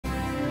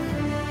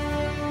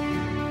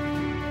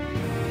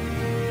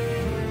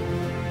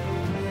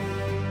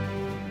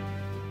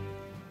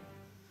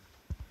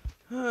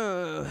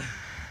Well,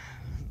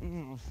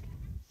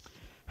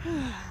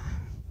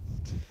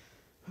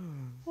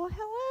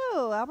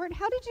 hello, Albert.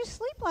 How did you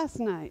sleep last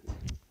night?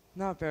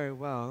 Not very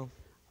well.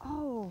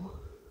 Oh,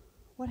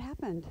 what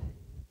happened?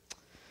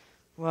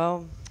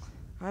 Well,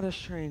 I had a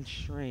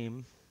strange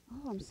dream.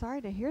 Oh, I'm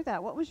sorry to hear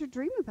that. What was your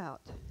dream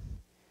about?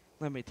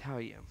 Let me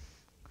tell you.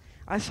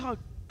 I saw a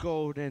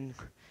golden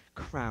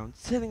crown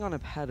sitting on a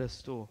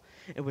pedestal.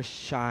 It was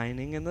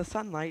shining in the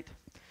sunlight.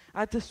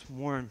 I had this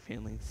warm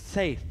feeling,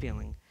 safe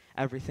feeling.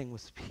 Everything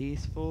was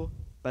peaceful,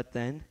 but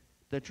then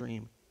the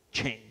dream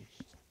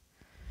changed.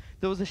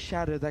 There was a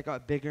shadow that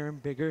got bigger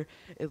and bigger.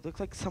 It looked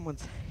like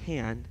someone's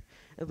hand.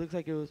 It looked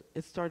like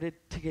it started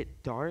to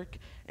get dark,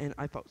 and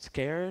I felt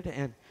scared,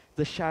 and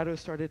the shadow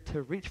started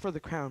to reach for the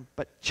crown,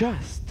 but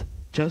just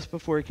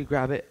before it could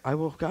grab it, I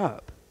woke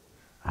up.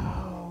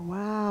 Oh,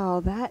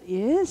 wow. That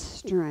is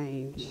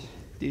strange.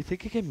 Do you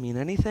think it could mean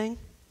anything?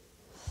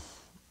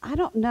 I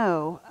don't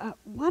know.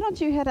 Why don't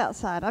you head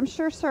outside? I'm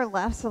sure Sir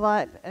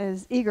Lancelot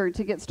is eager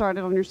to get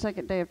started on your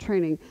second day of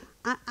training.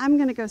 I'm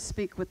going to go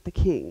speak with the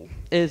king.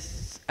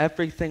 Is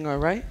everything all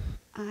right?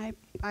 I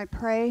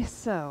pray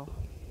so.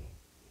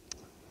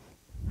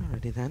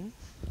 Alrighty then.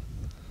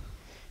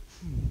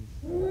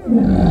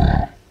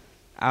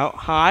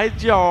 Hi,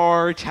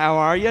 George. How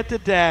are you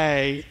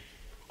today?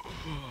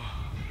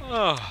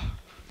 Oh,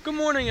 good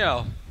morning,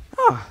 Al.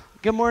 Oh,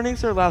 good morning,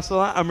 Sir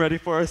Lancelot. I'm ready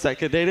for our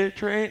second day of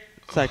training.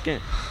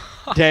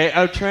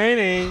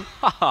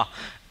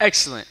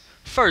 Excellent.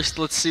 First,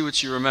 let's see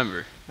what you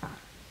remember.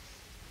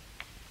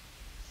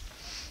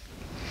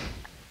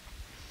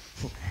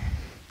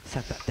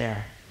 Set that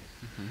there.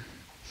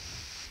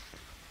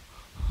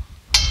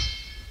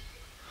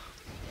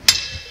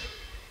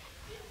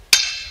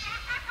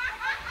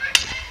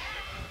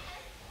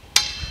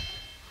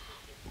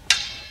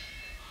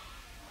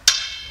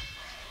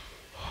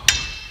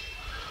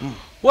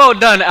 Well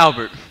done,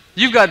 Albert.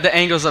 You've got the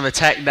angles of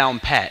attack down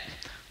pat.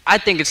 I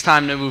think it's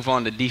time to move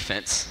on to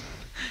defense.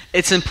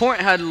 It's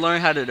important how to learn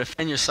how to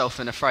defend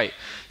yourself in a fight,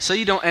 so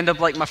you don't end up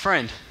like my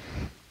friend.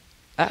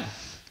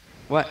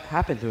 What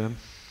happened to him?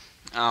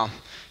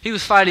 He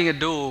was fighting a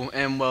duel,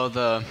 and well,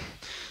 the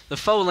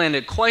foe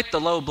landed quite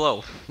the low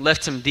blow,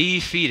 left him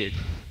defeated.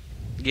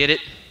 Get it?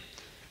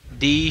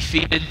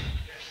 Defeated.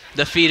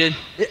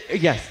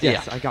 Yes,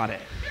 Yeah. I got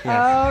it.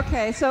 Yes.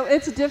 Okay, so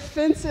it's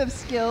defensive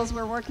skills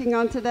we're working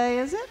on today,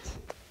 is it?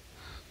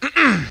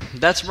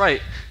 That's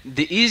right.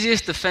 The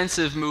easiest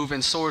defensive move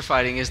in sword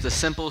fighting is the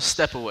simple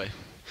step away.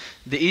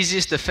 The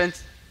easiest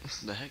defense...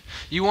 What the heck?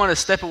 You want to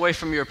step away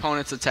from your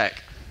opponent's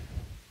attack.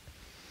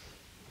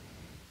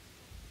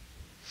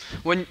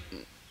 When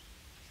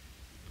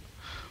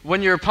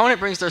your opponent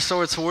brings their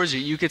sword towards you,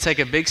 you can take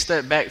a big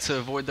step back to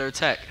avoid their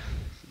attack.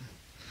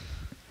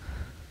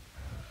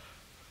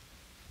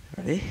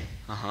 Ready?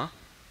 Uh-huh.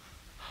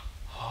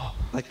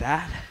 Like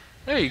that?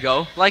 There you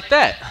go. Like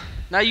that.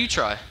 Now you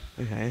try.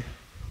 Okay.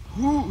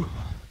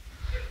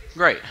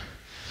 Great.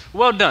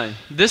 Well done.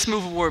 This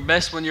move will work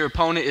best when your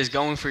opponent is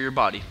going for your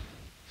body.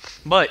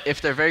 But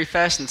if they're very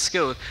fast and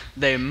skilled,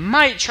 they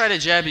might try to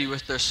jab you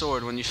with their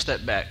sword when you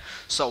step back.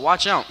 So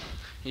watch out.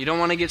 You don't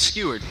want to get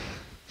skewered.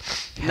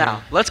 Okay.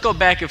 Now, let's go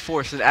back and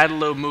forth and add a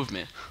little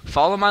movement.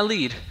 Follow my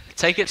lead.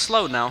 Take it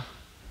slow now.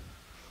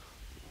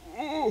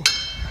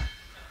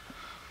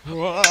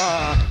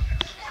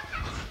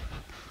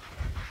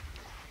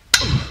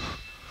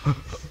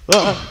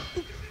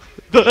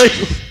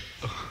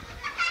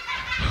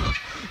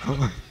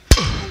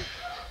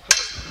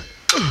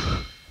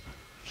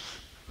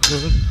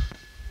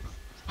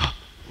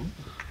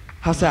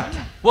 How's that?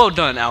 Well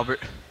done, Albert.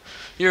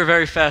 You're a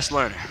very fast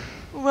learner.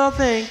 Well,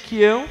 thank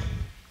you.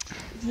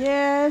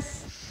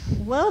 Yes.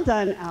 Well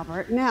done,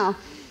 Albert. Now,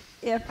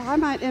 if I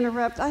might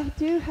interrupt, I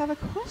do have a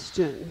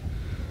question.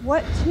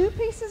 What two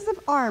pieces of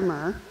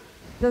armor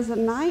does a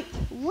knight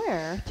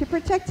wear to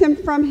protect him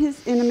from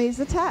his enemy's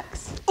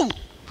attacks?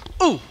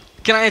 Ooh,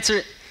 can I answer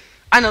it?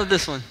 I know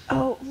this one.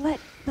 Oh, let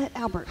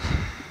Albert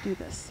do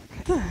this.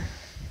 Okay.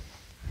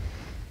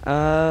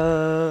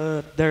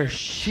 Their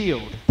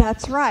shield.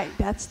 That's right.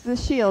 That's the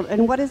shield.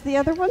 And what is the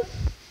other one?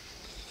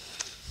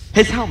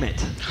 His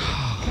helmet.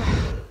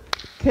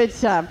 Good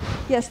job.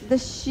 Yes, the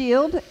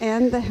shield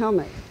and the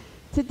helmet.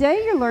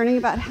 Today you're learning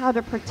about how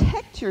to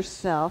protect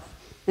yourself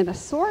in a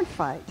sword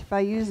fight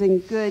by using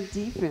good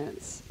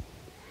defense.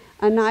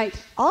 A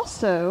knight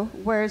also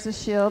wears a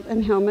shield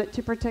and helmet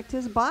to protect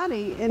his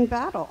body in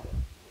battle.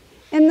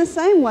 In the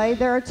same way,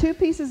 there are two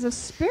pieces of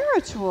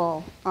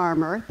spiritual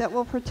armor that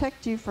will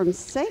protect you from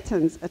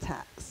Satan's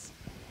attacks: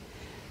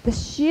 the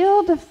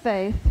shield of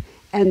faith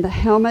and the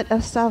helmet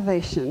of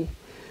salvation.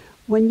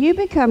 When you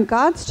become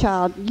God's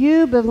child,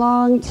 you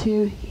belong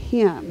to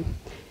Him.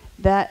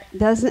 That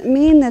doesn't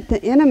mean that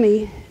the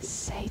enemy,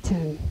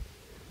 Satan,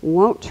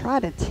 won't try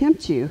to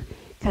tempt you,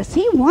 because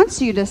he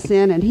wants you to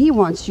sin and he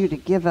wants you to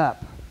give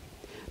up.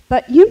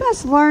 But you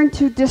must learn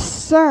to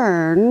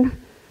discern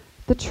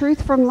the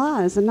truth from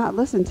lies and not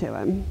listen to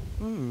him.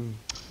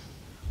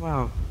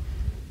 Wow.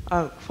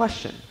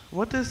 Question.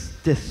 What does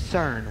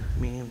discern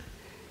mean?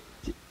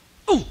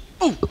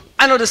 Ooh,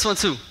 I know this one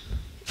too.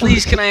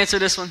 Please, can I answer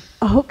this one?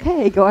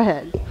 Okay, go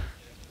ahead.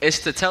 It's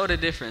to tell the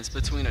difference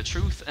between a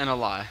truth and a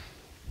lie.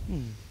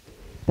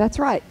 That's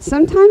right.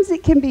 Sometimes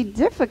it can be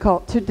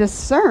difficult to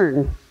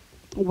discern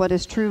what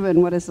is true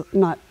and what is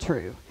not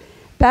true.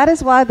 That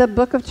is why the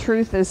book of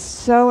truth is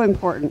so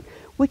important.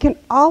 We can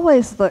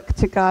always look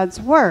to God's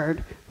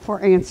word for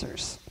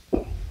answers.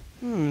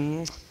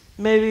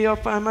 Maybe I'll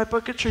find my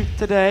book of truth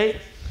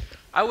today.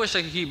 I wish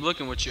I could keep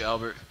looking with you,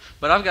 Albert,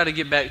 but I've got to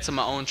get back to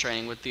my own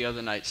training with the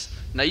other knights.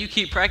 Now you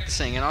keep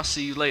practicing, and I'll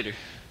see you later.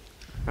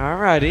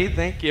 Alrighty,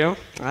 thank you.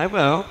 I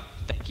will.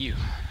 Thank you.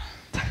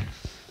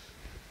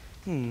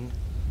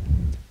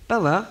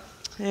 Bella,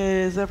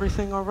 is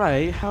everything all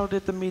right? How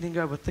did the meeting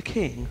go with the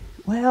king?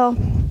 Well,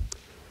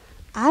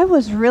 I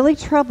was really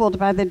troubled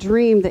by the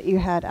dream that you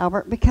had,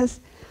 Albert, because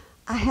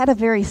I had a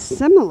very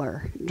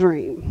similar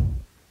dream.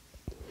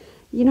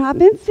 You know, I've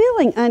been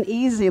feeling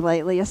uneasy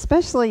lately,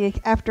 especially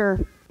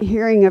after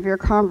hearing of your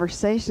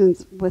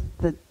conversations with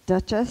the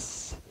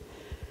Duchess.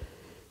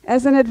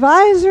 As an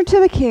advisor to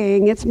the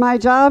king, it's my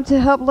job to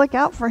help look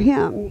out for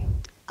him.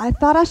 I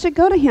thought I should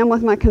go to him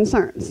with my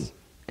concerns.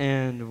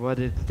 And what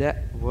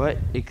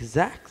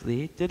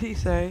exactly did he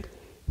say?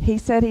 He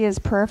said he is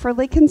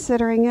prayerfully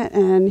considering it,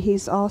 and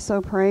he's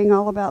also praying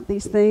all about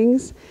these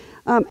things.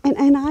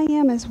 And I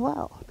am as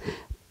well.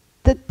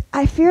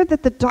 I fear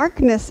that the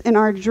darkness in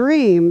our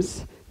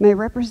dreams may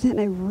represent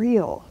a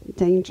real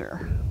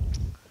danger.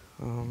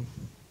 Well.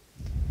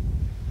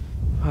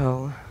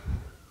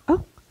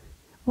 Oh,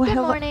 well, Good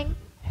morning.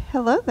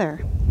 Hello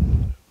there.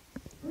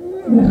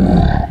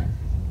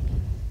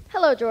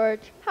 Hello,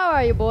 George. How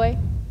are you, boy?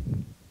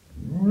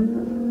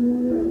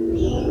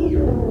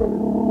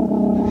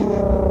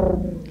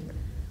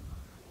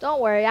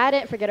 Don't worry, I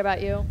didn't forget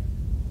about you.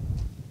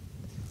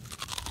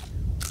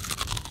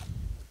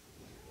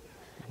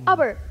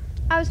 Albert,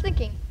 I was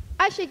thinking,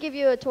 I should give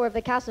you a tour of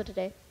the castle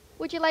today.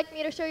 Would you like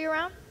me to show you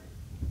around?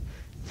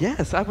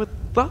 Yes, I would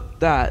love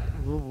that.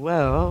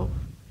 Well,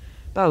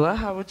 Bella,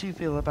 how would you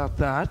feel about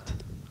that?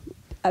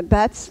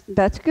 That's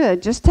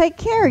good. Just take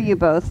care, you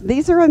both.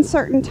 These are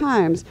uncertain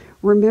times.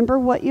 Remember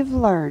what you've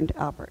learned,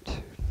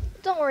 Albert.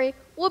 Don't worry,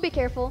 we'll be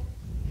careful.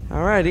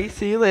 Alrighty,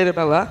 see you later,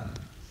 Bella.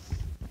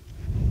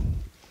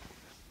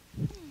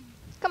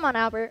 Come on,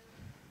 Albert.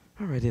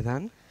 Alrighty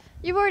then.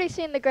 You've already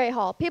seen the Great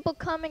Hall. People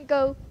come and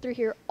go through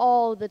here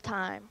all the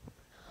time.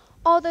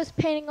 All those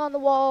painting on the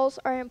walls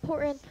are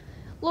important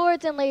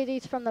lords and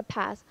ladies from the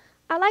past.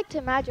 I like to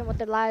imagine what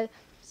their lives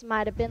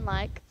might have been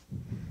like.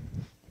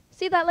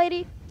 See that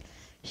lady?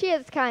 She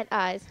has kind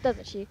eyes,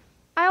 doesn't she?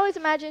 I always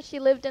imagined she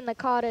lived in the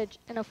cottage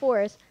in a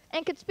forest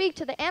and could speak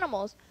to the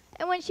animals.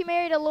 And when she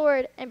married a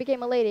lord and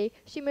became a lady,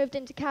 she moved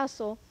into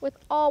castle with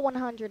all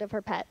 100 of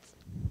her pets.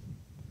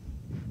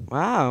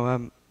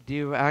 Wow, do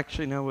you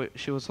actually know what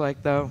she was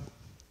like, though?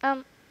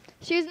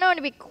 She was known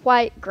to be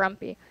quite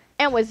grumpy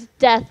and was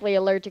deathly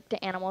allergic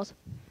to animals.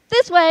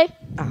 This way!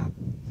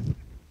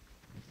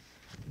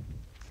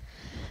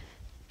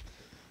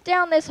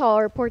 Down this hall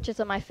are portraits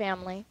of my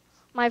family.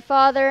 My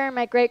father,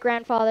 my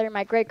great-grandfather,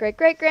 my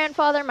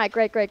great-great-great-grandfather, my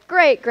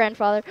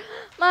great-great-great-grandfather,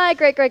 my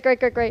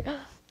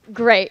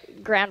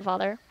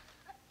great-great-great-great-great-grandfather,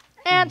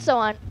 and so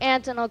on,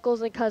 aunts and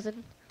uncles and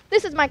cousins.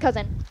 This is my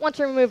cousin, once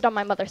removed on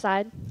my mother's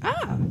side.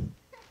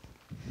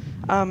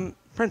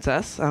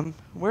 Princess,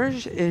 where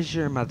is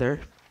your mother?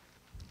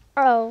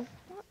 Oh,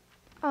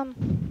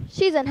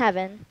 she's in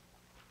heaven.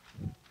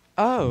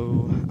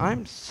 Oh,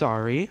 I'm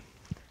sorry.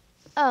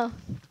 Oh,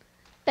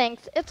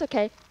 thanks, it's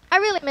okay. I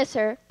really miss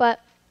her,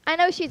 but I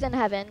know she's in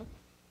heaven.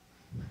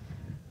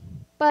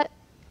 But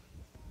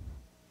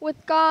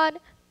with God,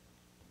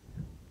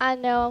 I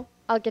know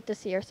I'll get to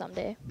see her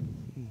someday.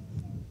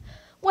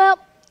 Well,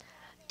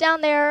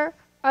 down there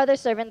are the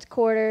servants'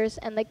 quarters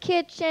and the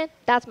kitchen.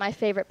 That's my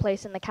favorite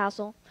place in the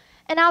castle.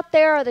 And out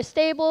there are the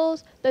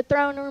stables. The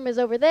throne room is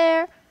over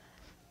there.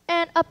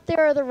 And up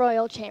there are the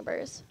royal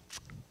chambers.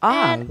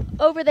 And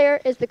over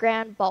there is the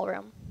grand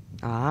ballroom.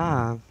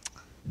 Have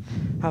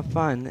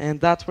fun. And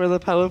that's where the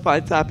pillow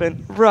fights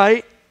happen,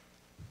 right?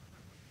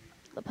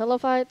 The pillow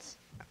fights?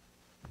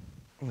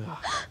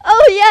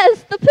 Oh,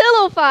 yes, the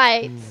pillow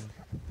fights.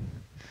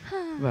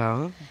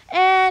 Well.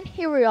 And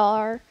here we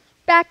are,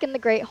 back in the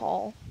Great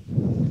Hall.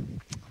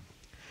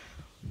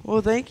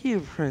 Well, thank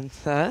you,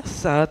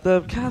 Princess.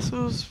 The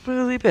castle's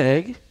really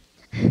big.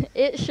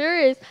 It sure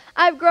is.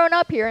 I've grown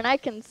up here, and I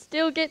can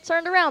still get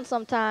turned around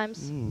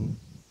sometimes. You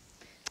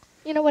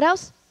know what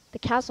else? The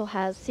castle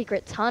has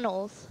secret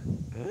tunnels.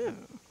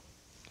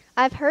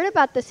 I've heard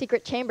about the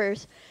secret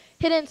chambers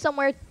hidden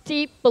somewhere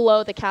deep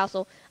below the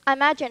castle. I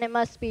imagine it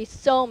must be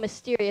so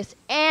mysterious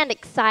and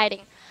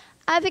exciting.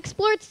 I've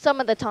explored some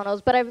of the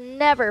tunnels, but I've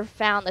never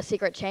found the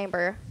secret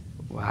chamber.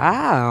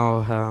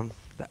 Wow,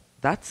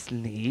 that's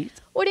neat.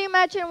 What do you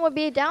imagine would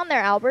be down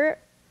there, Albert?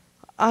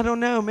 I don't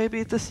know, maybe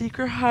it's a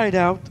secret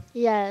hideout.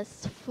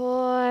 Yes,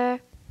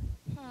 for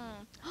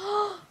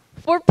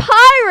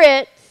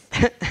pirates!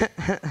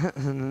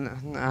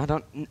 I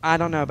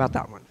don't know about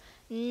that one.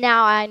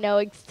 Now I know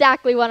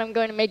exactly what I'm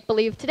going to make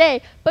believe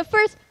today. But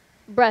first,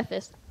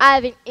 Breakfast. I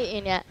haven't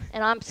eaten yet,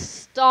 and I'm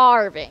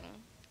starving.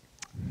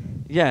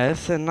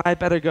 Yes, and I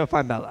better go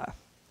find Bella.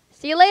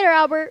 See you later,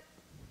 Albert.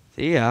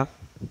 See ya.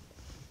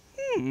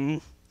 Hmm.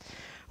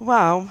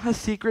 Wow, a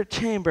secret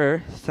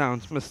chamber.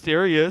 Sounds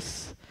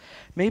mysterious.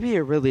 Maybe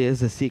it really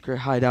is a secret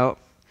hideout.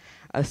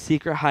 A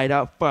secret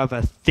hideout of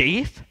a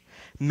thief?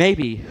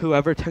 Maybe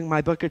whoever took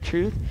my book of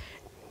truth,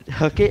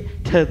 hook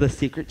it to the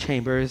secret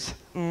chambers.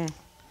 I'll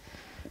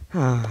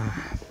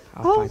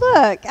Oh, find out.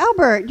 look,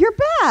 Albert, you're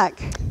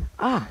back.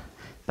 Ah,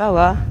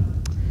 Bella,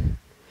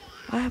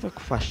 I have a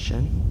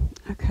question.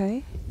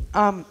 Okay.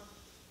 I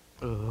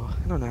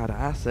don't know how to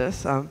ask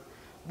this.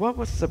 What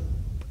was the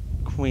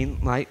queen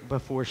like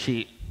before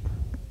she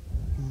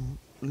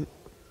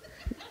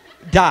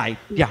died?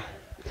 Yeah.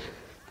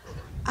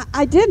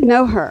 I did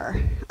know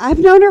her. I've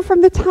known her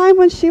from the time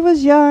when she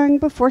was young,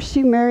 before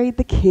she married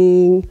the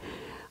king.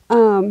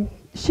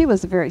 She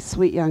was a very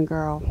sweet young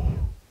girl.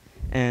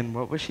 And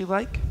what was she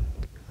like?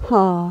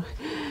 Oh,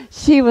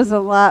 she was a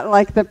lot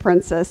like the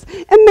princess.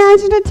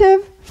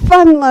 Imaginative,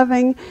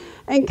 fun-loving,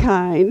 and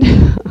kind.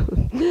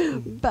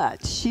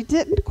 But she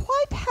didn't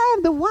quite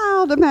have the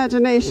wild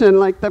imagination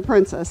like the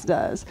princess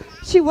does.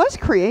 She was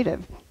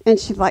creative, and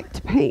she liked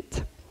to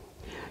paint.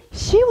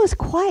 She was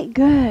quite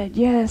good,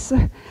 yes.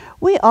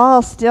 We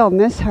all still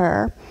miss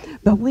her,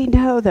 but we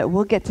know that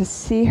we'll get to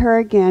see her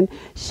again.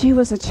 She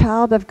was a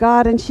child of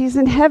God, and she's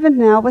in heaven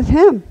now with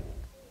him.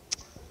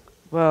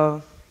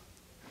 Well,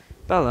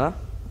 Bella,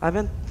 I've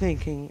been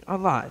thinking a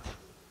lot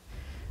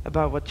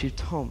about what you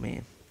told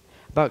me.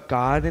 About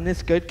God and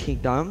his good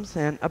kingdoms,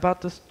 and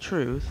about this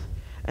truth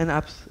and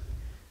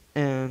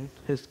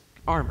his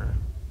armor.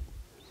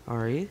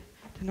 Sorry,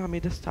 did not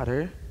mean to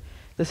stutter.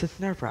 This is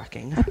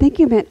nerve-wracking. I think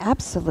you meant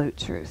absolute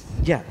truth.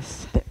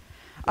 Yes.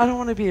 I don't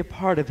want to be a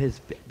part of his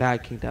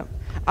bad kingdom.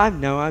 I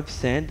know I've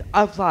sinned,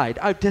 I've lied,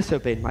 I've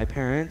disobeyed my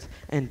parents,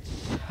 and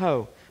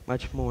so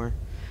much more.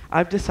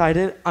 I've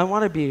decided I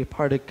want to be a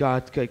part of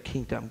God's good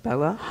kingdom.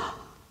 Bella?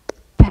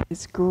 That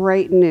is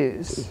great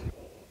news.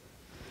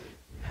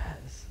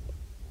 Yes.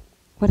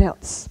 What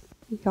else?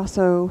 You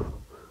also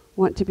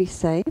want to be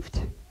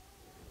saved?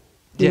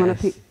 You want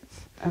to Yes.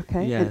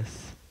 okay.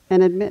 Yes.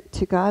 And admit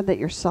to God that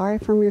you're sorry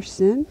from your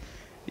sin?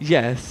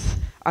 Yes.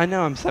 I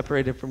know I'm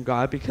separated from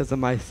God because of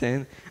my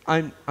sin.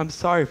 I'm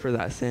sorry for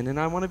that sin, and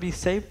I want to be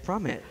saved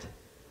from it.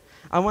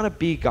 I want to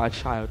be God's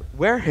child,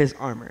 wear his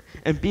armor,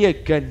 and be a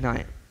good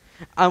knight.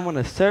 I want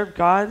to serve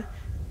God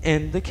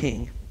and the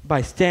king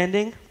by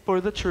standing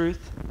for the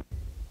truth.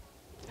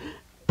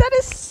 That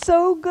is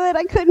so good.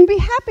 I couldn't be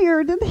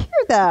happier to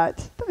hear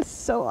that. That is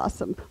so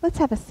awesome. Let's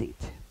have a seat.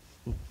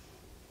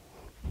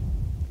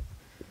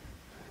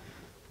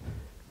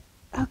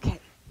 Okay.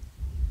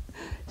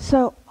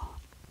 So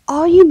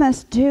all you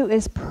must do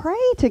is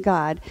pray to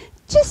God.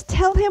 Just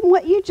tell him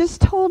what you just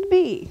told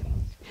me.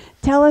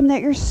 Tell him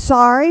that you're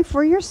sorry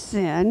for your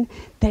sin,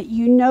 that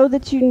you know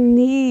that you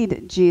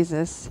need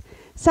Jesus.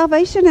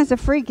 Salvation is a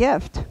free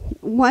gift,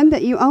 one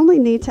that you only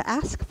need to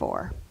ask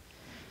for.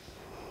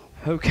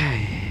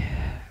 Okay.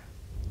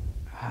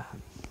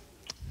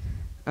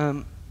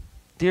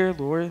 Dear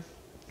Lord,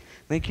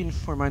 thank you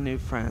for my new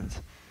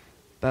friends,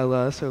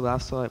 Bella, Sir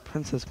Lancelot,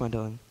 Princess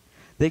Gwendolyn.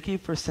 Thank you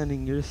for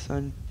sending your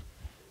son,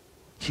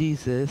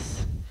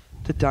 Jesus,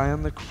 to die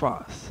on the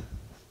cross,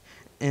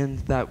 and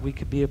that we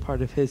could be a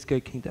part of his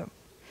good kingdom.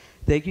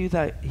 Thank you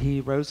that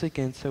he rose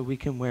again so we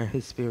can wear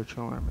his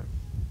spiritual armor.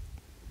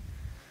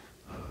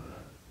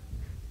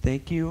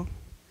 Thank you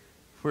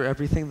for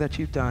everything that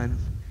you've done,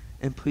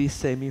 and please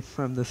save me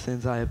from the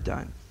sins I have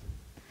done.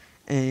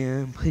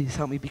 And please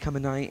help me become a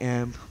knight,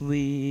 and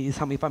please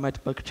help me find my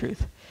book of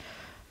truth.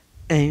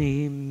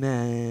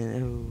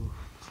 Amen.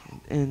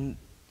 In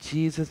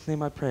Jesus'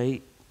 name I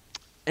pray.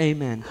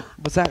 Amen.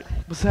 Was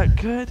that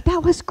good?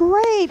 That was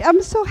great.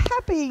 I'm so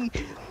happy.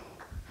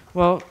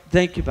 Well,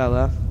 thank you,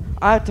 Bella.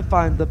 I have to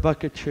find the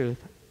book of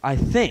truth. I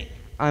think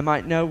I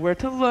might know where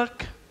to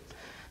look.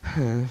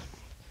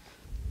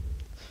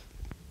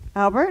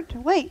 Albert,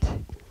 wait.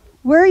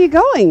 Where are you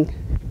going?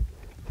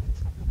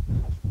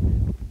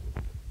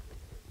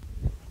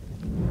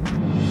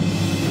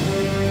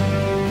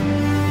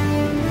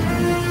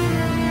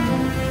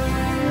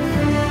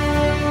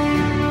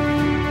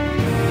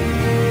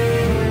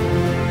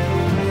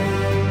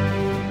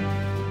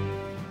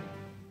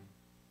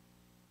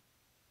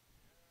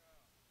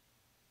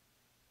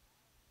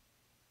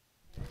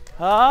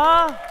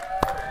 Huh?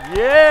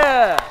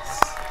 Yes.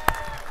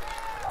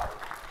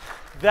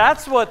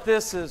 That's what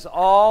this is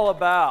all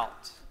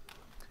about.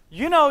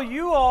 You know,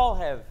 you all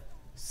have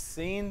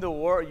seen the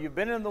world. You've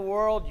been in the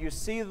world. You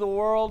see the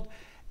world.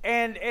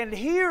 And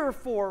here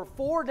for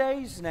 4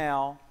 days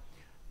now,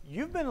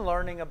 you've been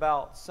learning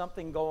about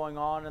something going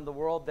on in the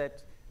world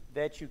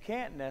that you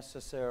can't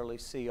necessarily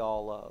see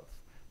all of.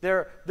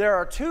 There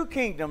are two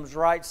kingdoms,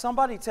 right?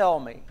 Somebody tell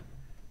me.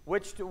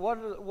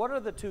 What are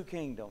the two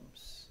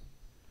kingdoms?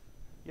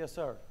 Yes,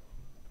 sir.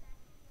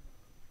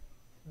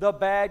 The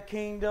bad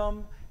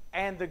kingdom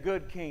and the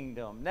good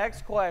kingdom.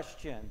 Next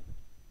question.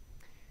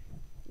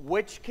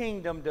 which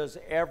kingdom does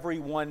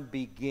everyone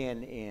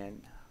begin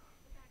in?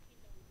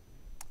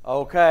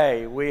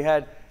 Okay,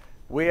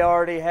 we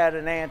already had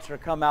an answer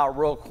come out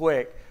real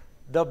quick.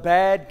 The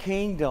bad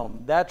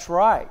kingdom. That's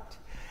right.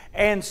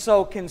 And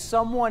so can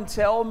someone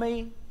tell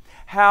me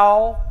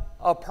how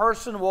a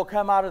person will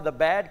come out of the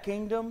bad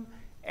kingdom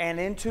and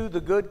into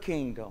the good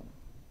kingdom?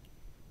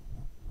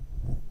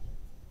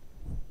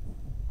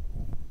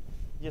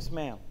 Yes,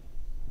 ma'am.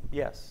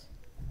 Yes.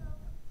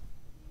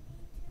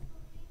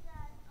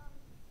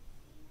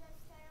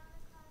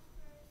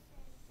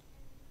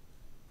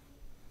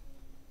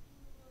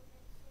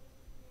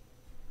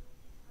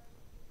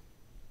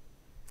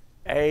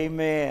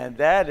 Amen.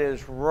 That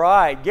is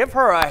right. Give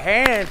her a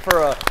hand for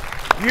a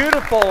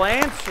beautiful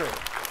answer.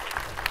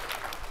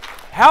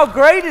 How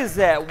great is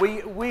that?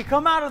 We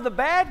come out of the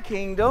bad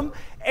kingdom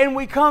and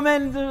we come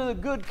into the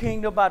good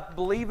kingdom by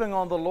believing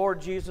on the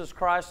Lord Jesus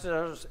Christ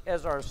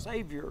as our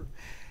Savior.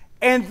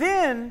 And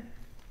then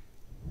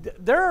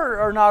there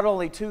are not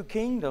only two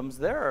kingdoms,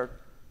 there are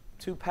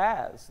two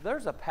paths.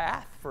 There's a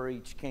path for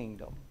each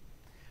kingdom.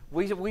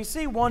 We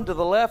see one to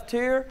the left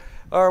here,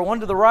 or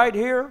one to the right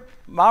here,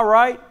 my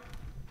right,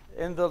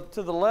 and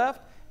to the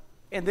left,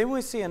 and then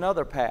we see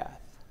another path.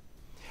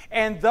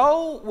 And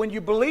though when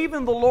you believe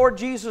in the Lord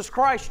Jesus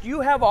Christ,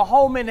 you have a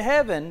home in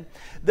heaven,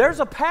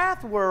 there's a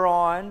path we're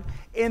on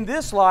in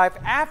this life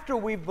after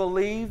we've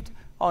believed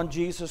on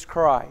Jesus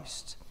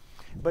Christ.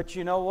 But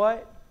you know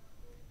what?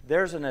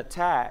 There's an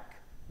attack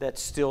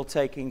that's still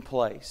taking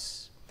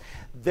place.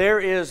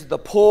 There is the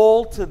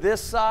pull to this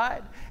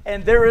side,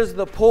 and there is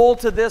the pull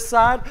to this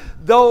side,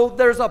 though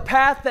there's a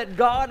path that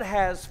God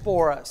has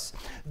for us.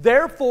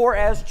 Therefore,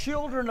 as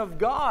children of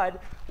God,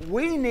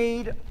 we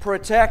need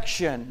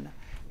protection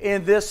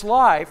in this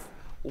life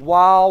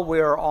while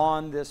we're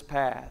on this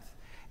path.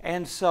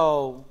 And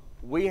so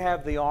we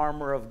have the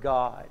armor of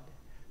God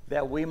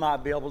that we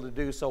might be able to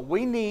do so.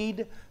 We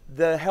need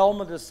the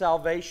helmet of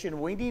salvation.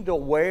 We need to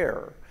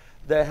wear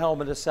the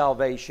helmet of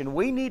salvation.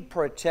 We need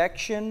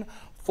protection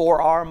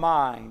for our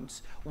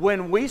minds.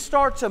 When we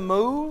start to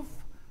move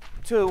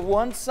to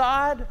one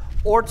side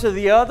or to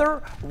the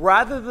other,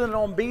 rather than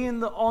on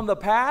being on the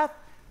path,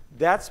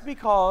 that's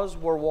because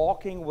we're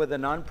walking with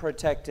an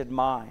unprotected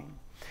mind.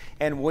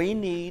 And we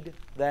need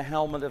the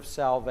helmet of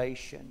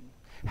salvation.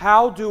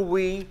 How do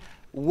we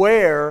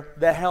wear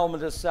the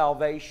helmet of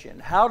salvation?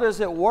 How does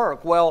it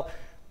work? Well,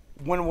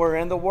 when we're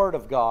in the Word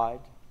of God,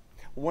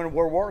 when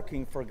we're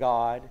working for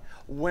God,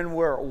 when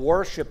we're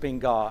worshiping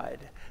God,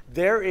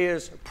 there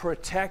is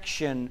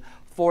protection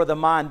for the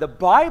mind. The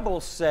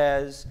Bible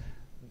says,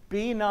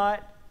 be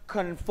not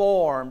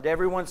conformed.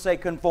 Everyone say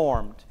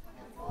conformed.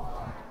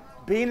 Conformed.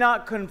 Be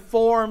not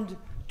conformed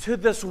to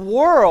this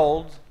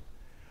world,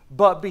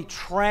 but be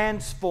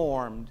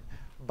transformed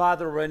by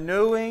the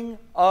renewing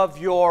of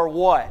your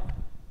what?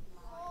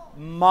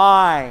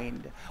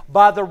 Mind.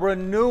 By the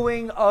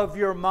renewing of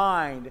your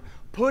mind.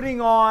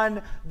 Putting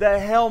on the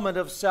helmet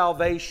of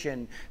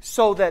salvation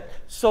so that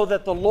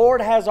the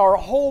Lord has our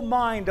whole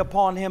mind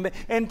upon Him,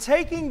 and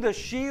taking the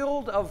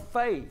shield of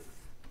faith.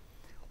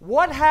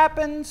 What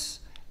happens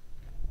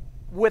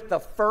with the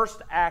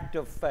first act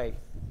of faith?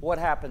 What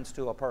happens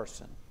to a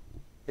person?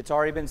 It's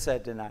already been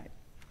said tonight.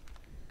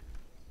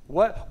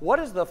 What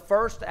is the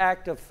first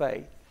act of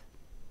faith?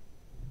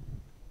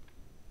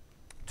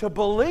 To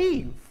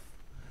believe.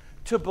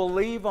 To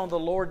believe on the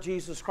Lord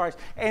Jesus Christ.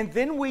 And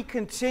then we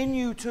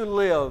continue to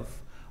live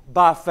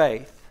by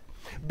faith.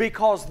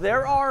 Because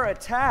there are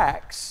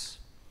attacks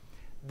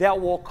that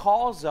will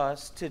cause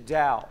us to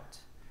doubt.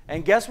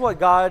 And guess what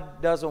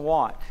God doesn't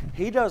want?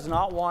 He does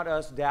not want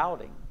us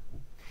doubting.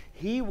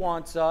 He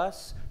wants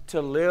us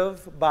to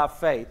live by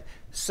faith.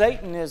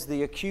 Satan is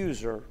the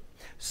accuser.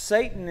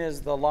 Satan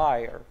is the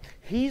liar.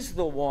 He's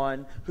the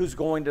one who's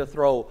going to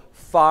throw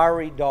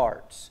fiery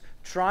darts,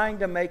 trying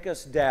to make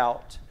us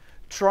doubt,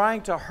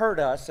 trying to hurt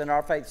us in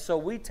our faith. So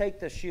we take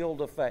the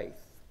shield of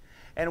faith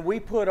and we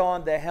put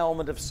on the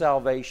helmet of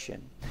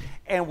salvation.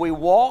 And we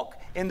walk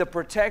in the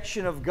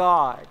protection of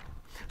God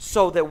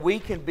so that we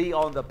can be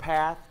on the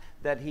path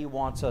that He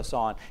wants us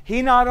on.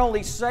 He not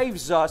only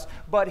saves us,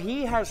 but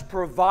He has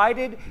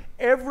provided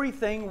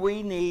everything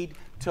we need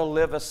to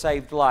live a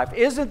saved life.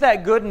 Isn't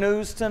that good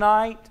news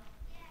tonight?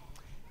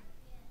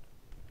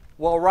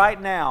 Well, right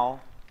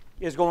now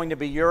is going to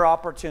be your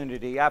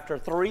opportunity. After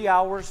 3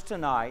 hours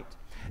tonight,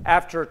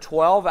 after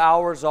 12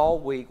 hours all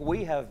week,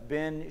 we have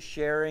been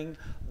sharing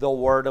the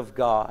Word of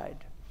God.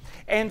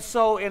 And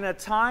so in a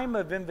time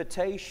of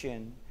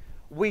invitation,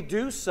 we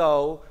do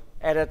so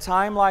at a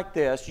time like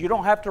this. You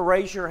don't have to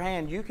raise your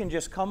hand. You can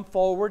just come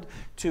forward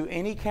to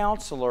any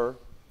counselor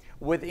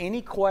with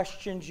any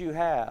questions you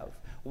have.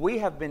 We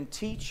have been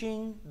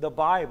teaching the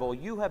Bible.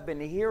 You have been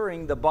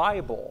hearing the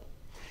Bible.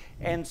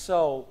 And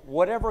so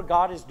whatever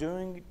God is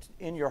doing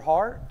in your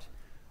heart,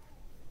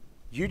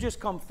 you just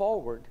come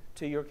forward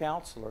to your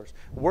counselors.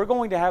 We're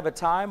going to have a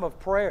time of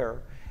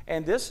prayer.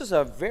 And this is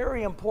a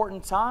very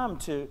important time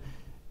to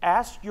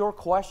ask your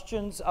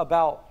questions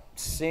about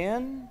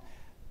sin,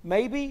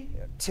 maybe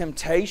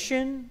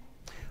temptation,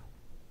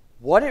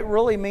 what it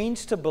really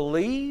means to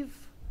believe,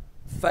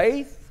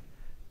 faith.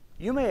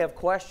 You may have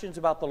questions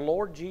about the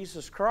Lord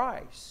Jesus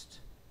Christ,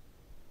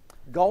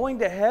 going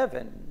to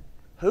heaven,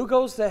 who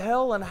goes to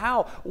hell and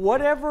how.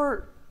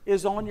 Whatever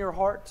is on your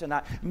heart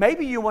tonight.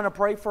 Maybe you want to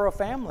pray for a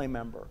family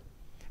member.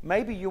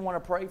 Maybe you want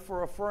to pray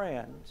for a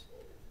friend.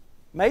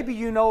 Maybe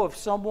you know of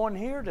someone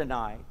here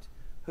tonight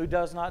who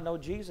does not know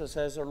Jesus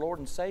as their Lord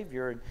and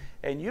Savior,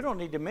 and you don't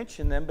need to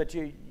mention them, but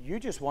you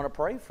just want to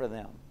pray for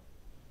them.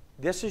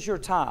 This is your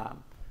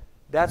time.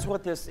 That's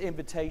what this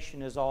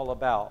invitation is all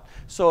about.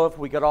 So if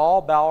we could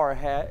all bow our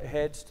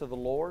heads to the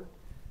Lord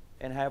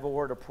and have a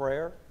word of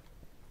prayer.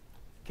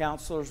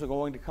 Counselors are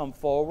going to come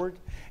forward,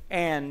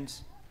 and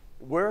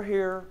we're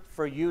here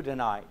for you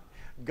tonight.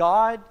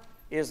 God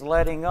is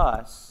letting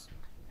us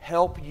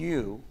help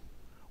you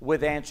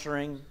with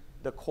answering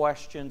the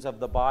questions of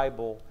the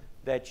Bible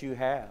that you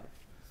have,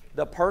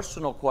 the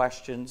personal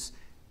questions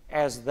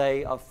as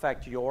they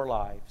affect your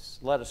lives.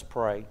 Let us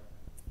pray.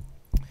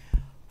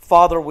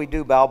 Father, we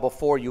do bow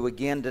before you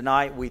again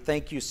tonight. We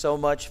thank you so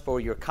much for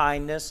your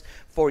kindness,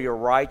 for your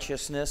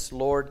righteousness,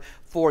 Lord,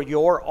 for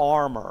your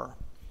armor,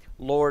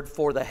 Lord,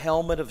 for the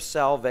helmet of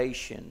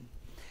salvation,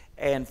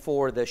 and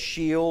for the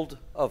shield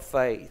of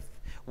faith.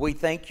 We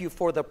thank you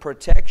for the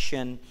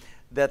protection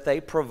that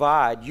they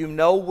provide. You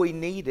know we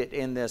need it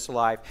in this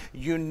life.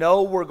 You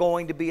know we're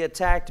going to be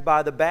attacked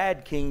by the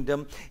bad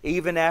kingdom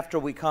even after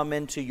we come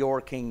into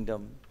your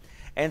kingdom.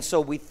 And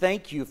so we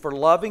thank you for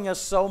loving us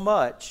so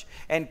much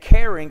and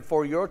caring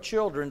for your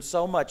children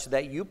so much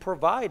that you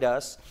provide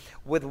us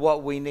with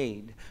what we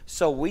need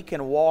so we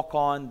can walk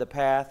on the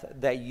path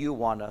that you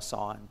want us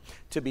on,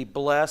 to be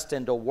blessed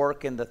and to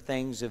work in the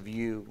things of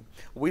you.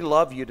 We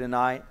love you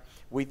tonight.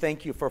 We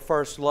thank you for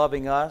first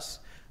loving us.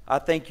 I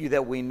thank you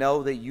that we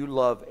know that you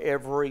love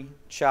every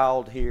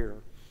child here.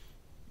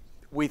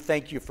 We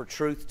thank you for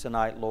truth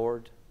tonight,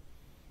 Lord,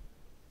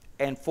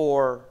 and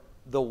for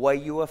the way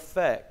you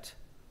affect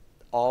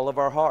all of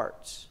our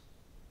hearts.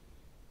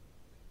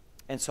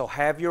 And so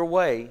have your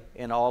way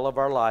in all of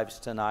our lives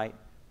tonight.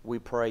 We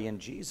pray in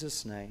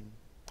Jesus' name.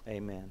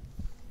 Amen.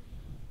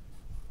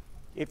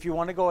 If you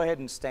want to go ahead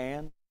and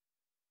stand.